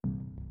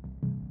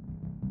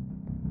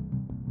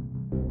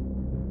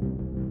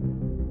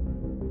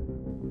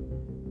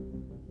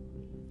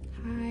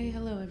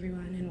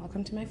everyone, and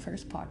welcome to my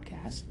first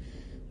podcast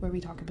where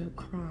we talk about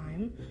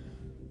crime.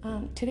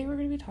 Today we're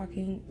going to be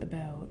talking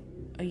about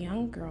a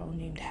young girl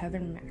named Heather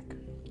Mack.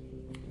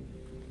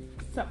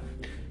 So,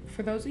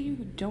 for those of you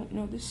who don't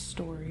know this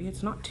story,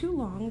 it's not too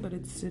long, but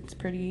it's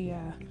pretty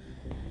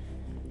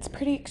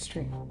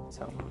extreme.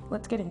 So,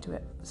 let's get into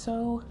it.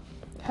 So,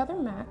 Heather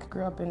Mack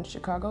grew up in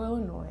Chicago,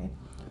 Illinois,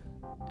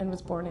 and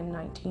was born in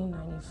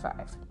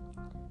 1995.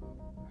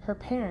 Her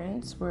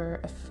parents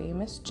were a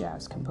famous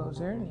jazz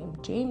composer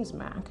named James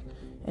Mack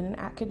and an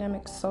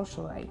academic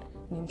socialite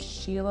named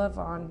Sheila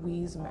Von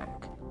Wees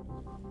Mack.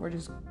 We're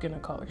just gonna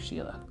call her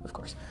Sheila, of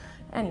course.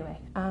 Anyway,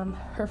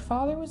 her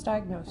father was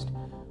diagnosed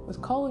with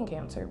colon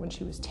cancer when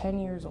she was 10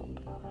 years old.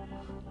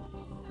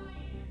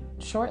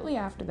 Shortly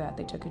after that,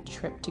 they took a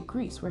trip to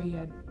Greece where he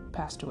had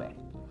passed away.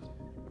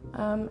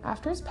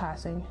 After his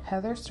passing,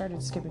 Heather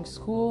started skipping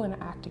school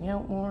and acting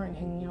out more and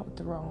hanging out with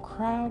the wrong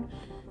crowd,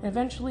 and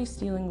eventually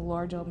stealing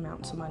large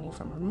amounts of money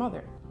from her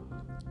mother.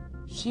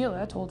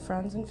 Sheila told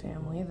friends and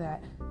family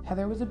that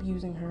Heather was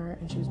abusing her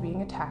and she was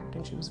being attacked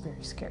and she was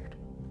very scared.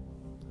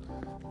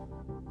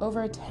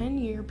 Over a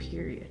 10-year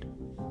period,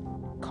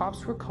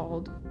 cops were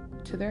called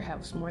to their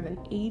house more than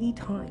 80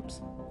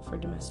 times for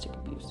domestic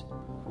abuse,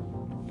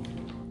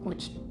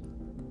 which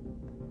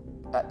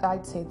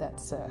I'd say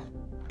that's a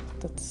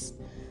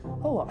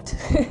lot.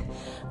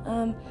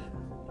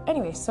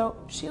 Anyway, so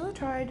Sheila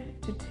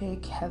tried to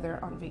take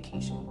Heather on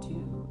vacation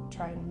to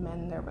try and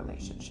mend their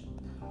relationship.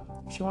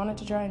 She wanted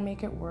to try and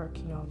make it work,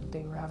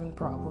 they were having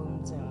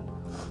problems, and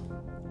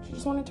she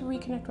just wanted to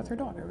reconnect with her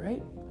daughter,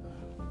 right?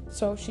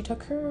 So she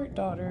took her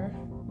daughter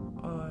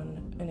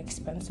on an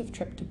expensive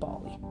trip to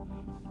Bali.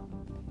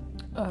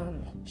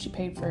 She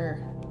paid for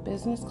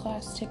business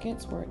class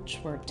tickets, which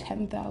were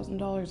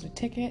 $10,000 a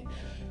ticket.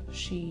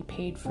 She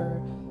paid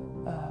for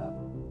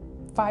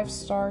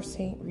 5-star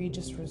St.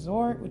 Regis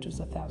Resort, which was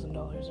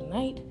 $1,000 a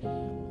night.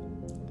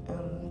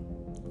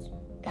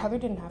 Heather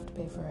didn't have to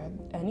pay for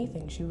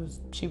anything. She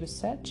was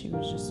set. She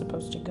was just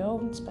supposed to go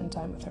and spend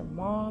time with her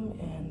mom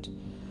and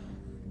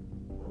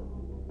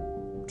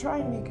try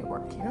and make it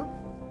work,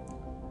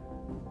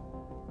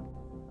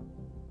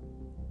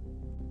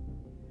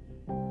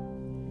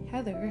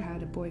 Heather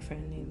had a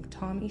boyfriend named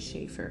Tommy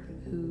Schaefer,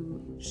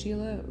 who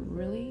Sheila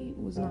really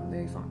was not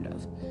very fond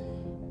of.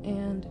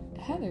 And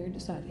Heather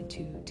decided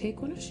to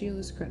take one of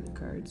Sheila's credit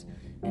cards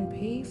and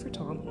pay for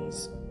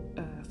Tommy's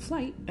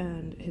flight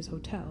and his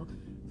hotel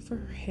for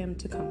him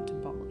to come to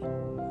Bali.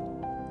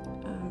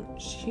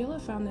 Sheila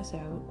found this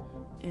out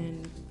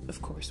and,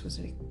 of course, was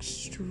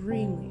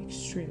extremely,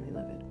 extremely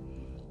livid.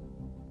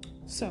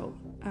 So,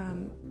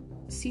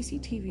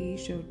 CCTV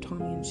showed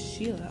Tommy and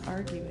Sheila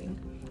arguing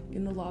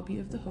in the lobby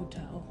of the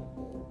hotel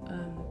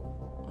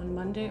on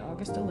Monday,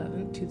 August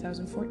 11th,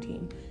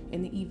 2014,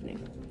 in the evening.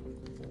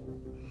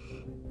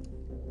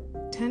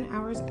 10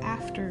 hours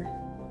after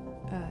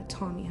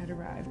Tommy had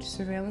arrived,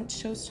 surveillance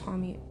shows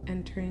Tommy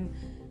entering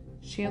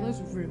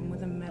Sheila's room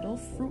with a metal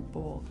fruit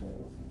bowl,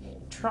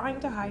 trying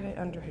to hide it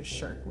under his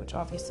shirt, which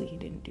obviously he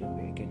didn't do a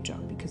very good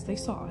job because they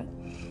saw it.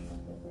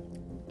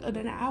 And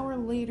an hour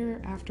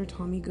later, after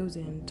Tommy goes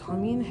in,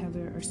 Tommy and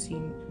Heather are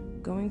seen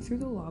going through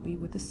the lobby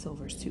with a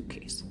silver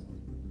suitcase.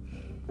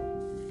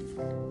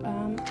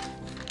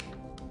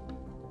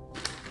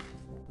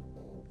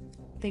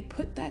 They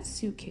put that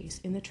suitcase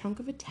in the trunk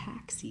of a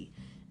taxi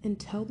and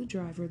tell the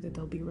driver that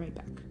they'll be right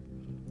back.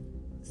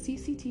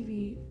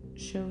 CCTV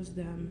shows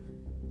them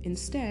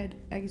instead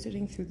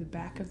exiting through the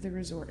back of the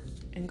resort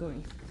and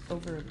going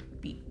over a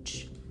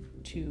beach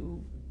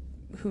to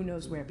who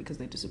knows where because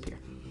they disappear.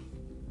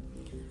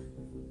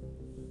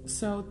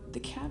 So the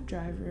cab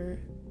driver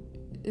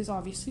is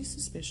obviously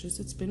suspicious.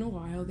 It's been a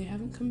while. They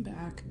haven't come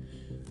back.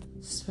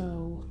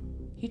 So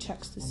he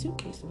checks the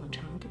suitcase in the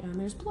trunk and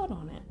there's blood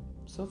on it.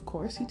 So of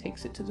course he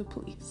takes it to the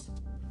police.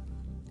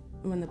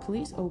 When the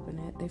police open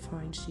it, they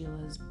find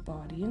Sheila's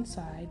body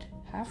inside,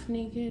 half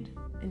naked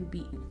and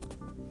beaten.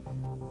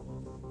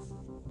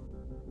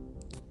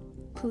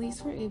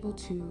 Police were able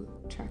to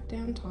track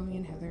down Tommy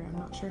and Heather. I'm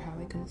not sure how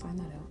they couldn't find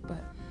that out,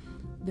 but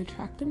they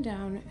tracked them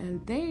down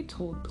and they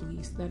told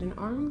police that an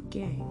armed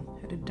gang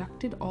had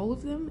abducted all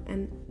of them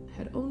and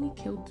had only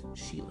killed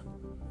Sheila,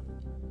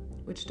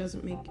 which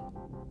doesn't make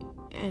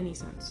any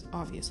sense,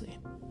 obviously.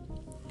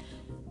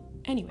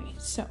 Anyway,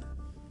 so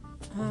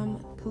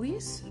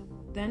police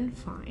then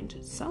find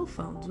cell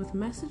phones with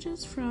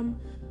messages from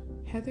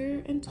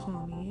Heather and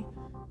Tommy,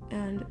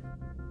 and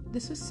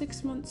this was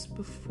 6 months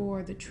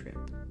before the trip.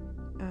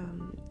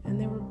 And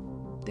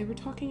they were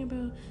talking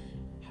about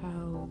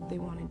how they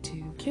wanted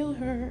to kill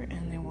her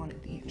and they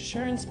wanted the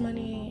insurance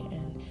money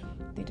and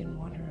they didn't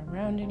want her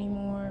around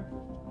anymore.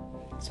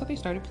 So they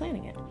started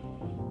planning it.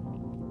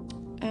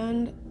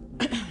 And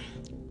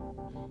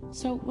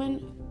so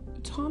when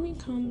Tommy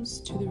comes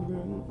to the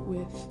room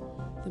with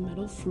the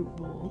metal fruit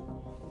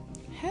bowl,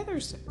 Heather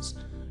says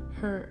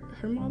her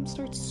mom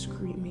starts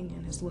screaming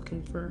and is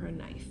looking for a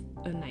knife,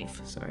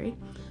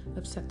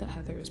 upset that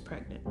Heather is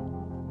pregnant.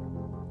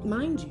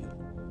 Mind you,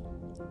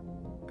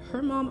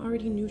 her mom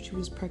already knew she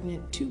was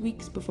pregnant 2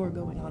 weeks before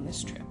going on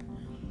this trip.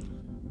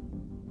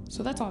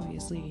 So that's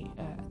obviously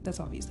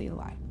a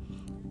lie.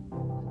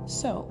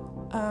 So,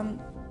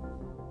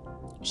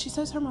 she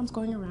says her mom's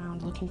going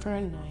around looking for a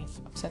knife,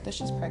 upset that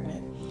she's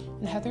pregnant,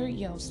 and Heather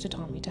yells to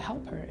Tommy to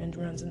help her and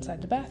runs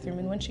inside the bathroom,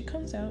 and when she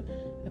comes out,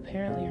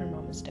 apparently her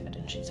mom is dead,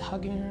 and she's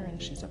hugging her,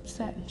 and she's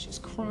upset, and she's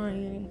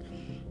crying.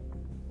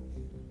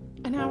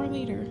 An hour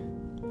later,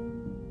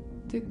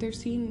 they're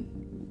seen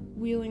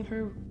wheeling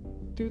her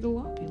through the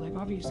lobby. Like,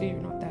 obviously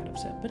you're not that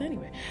upset, but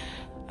anyway.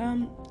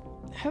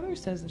 Heather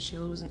says that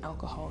Sheila was an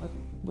alcoholic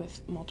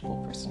with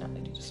multiple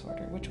personality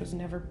disorder, which was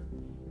never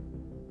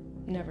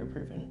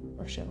proven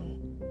or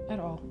shown at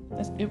all.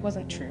 It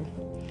wasn't true.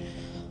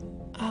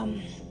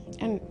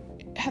 And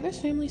Heather's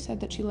family said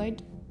that she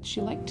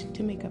liked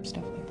to make up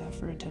stuff like that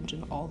for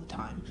attention all the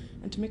time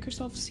and to make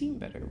herself seem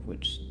better,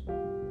 which,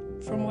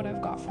 from what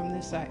I've got from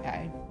this,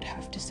 I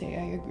have to say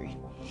I agree.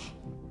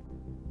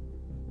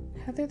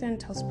 Heather then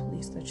tells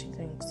police that she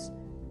thinks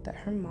that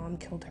her mom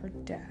killed her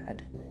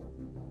dad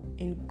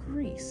in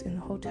Greece in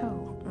the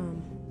hotel.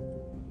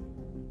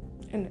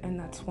 And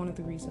that's one of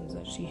the reasons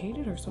that she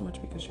hated her so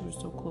much, because she was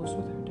so close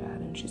with her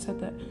dad. And she said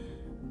that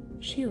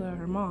Sheila,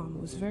 her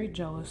mom, was very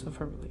jealous of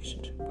her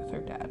relationship with her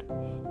dad.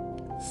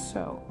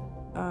 So,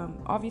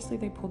 obviously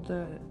they pulled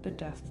the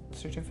death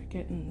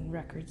certificate and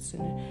records,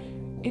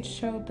 and it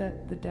showed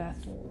that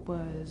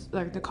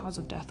the cause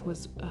of death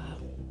was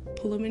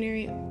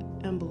pulmonary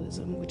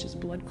embolism, which is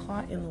blood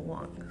clot in the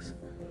lungs.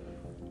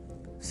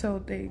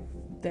 So they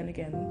then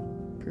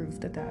again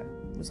proved that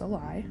was a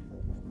lie.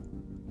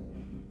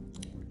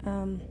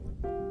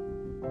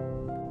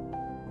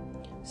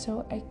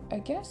 So I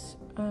guess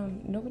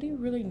nobody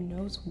really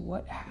knows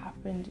what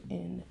happened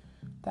in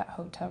that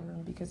hotel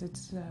room, because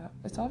it's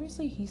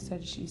obviously he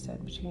said, she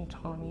said between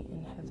Tommy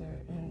and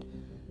Heather, and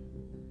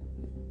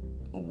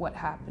what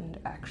happened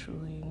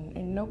actually,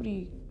 and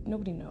nobody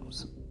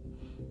knows.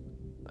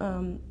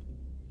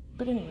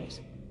 But anyways,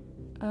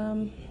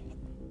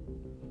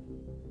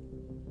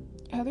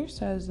 Heather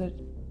says that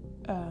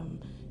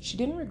she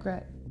didn't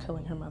regret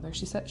killing her mother.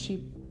 She said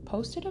she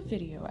posted a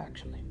video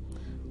actually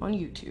on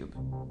YouTube,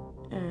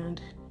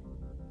 and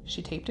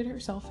she taped it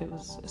herself. It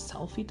was a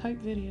selfie type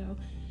video,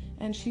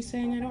 and she's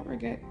saying, I don't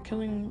regret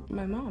killing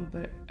my mom,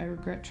 but I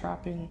regret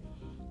trapping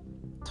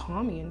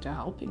Tommy into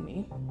helping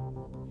me.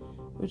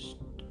 Which,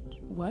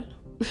 what?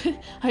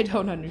 I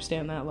don't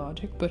understand that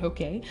logic, but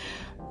okay.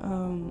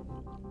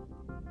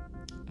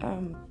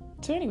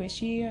 So anyway,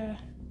 she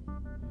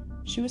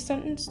was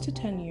sentenced to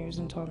 10 years,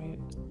 and Tommy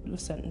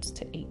was sentenced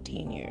to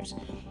 18 years.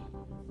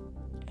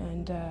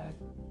 And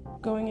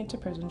going into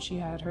prison, she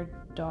had her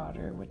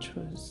daughter,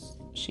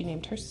 she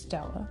named her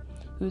Stella,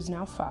 who is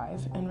now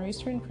 5, and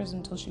raised her in prison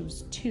until she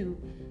was 2,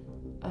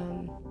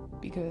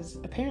 because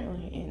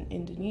apparently in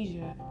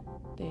Indonesia,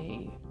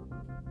 they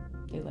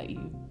let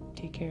you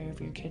take care of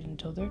your kid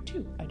until they're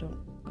 2. I don't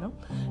know.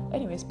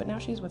 Anyways, but now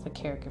she's with a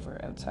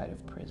caregiver outside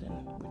of prison,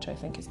 which I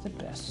think is the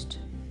best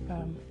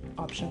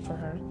option for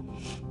her.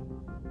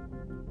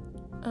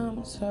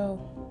 So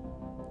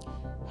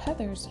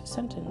Heather's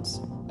sentence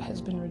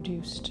has been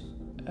reduced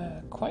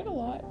quite a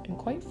lot and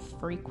quite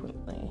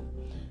frequently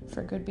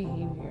for good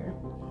behavior,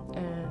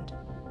 and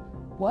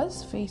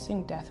was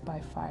facing death by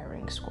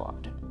firing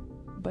squad,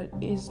 but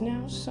is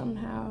now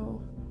somehow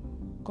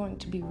going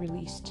to be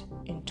released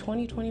in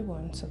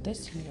 2021, so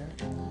this year.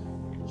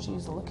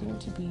 She's looking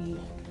to be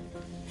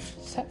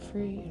set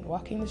free and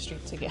walking the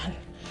streets again.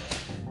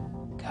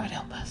 God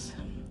help us.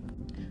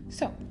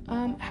 So,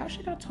 how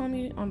she got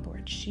Tommy on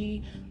board?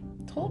 She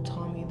told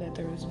Tommy that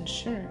there was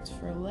insurance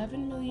for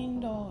 $11 million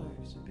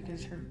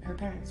because her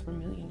parents were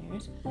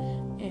millionaires,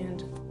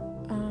 and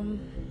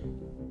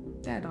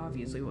that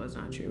obviously was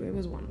not true. It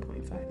was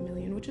 $1.5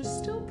 million, which is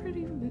still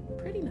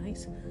pretty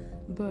nice,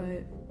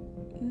 but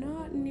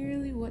not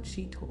nearly what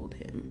she told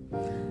him.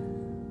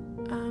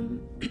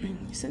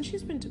 Since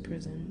she's been to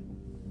prison,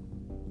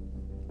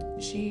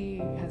 she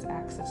has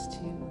access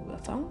to a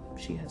phone,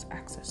 she has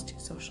access to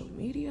social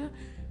media,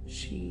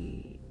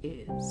 she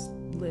is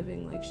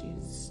living like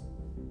she's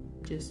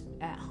just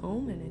at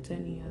home and it's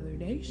any other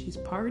day. She's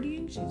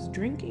partying, she's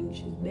drinking,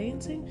 she's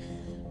dancing,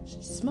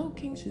 she's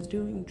smoking, she's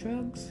doing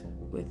drugs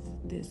with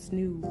this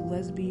new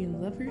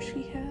lesbian lover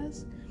she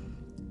has,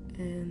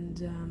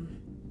 and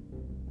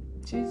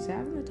she's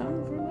having the time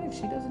of her life.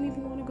 She doesn't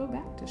even want to go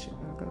back to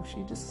Chicago.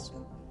 She just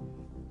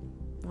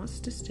wants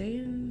to stay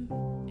in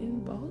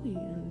Bali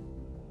and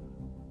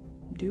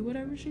do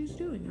whatever she's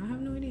doing. I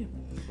have no idea.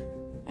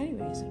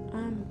 Anyways,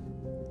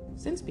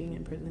 since being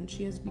in prison,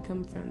 she has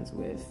become friends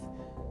with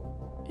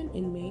an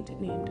inmate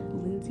named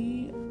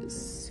Lindsay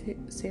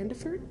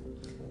Sandiford,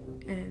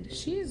 and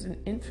she is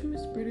an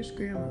infamous British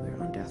grandmother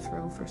on death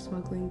row for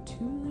smuggling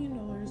 $2 million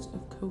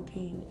of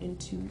cocaine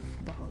into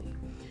Bali.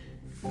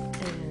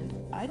 And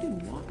I do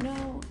not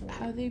know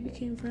how they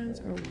became friends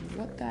or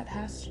what that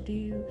has to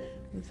do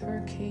with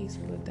her case,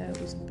 but that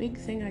was a big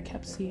thing I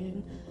kept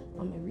seeing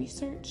on my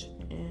research,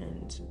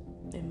 and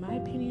in my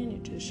opinion,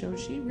 it just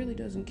shows she really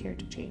doesn't care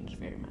to change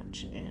very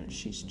much, and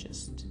she's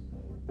just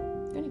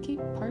gonna keep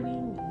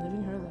partying and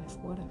living her life,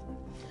 whatever.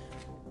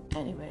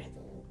 Anyway,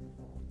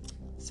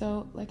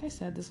 so like I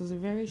said, this was a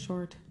very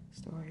short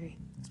story.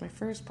 It's my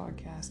first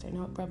podcast. I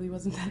know it probably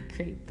wasn't that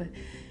great, but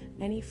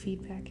any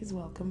feedback is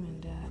welcome,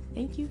 and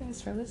thank you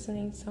guys for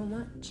listening so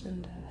much,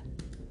 and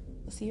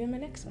I'll see you in my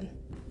next one.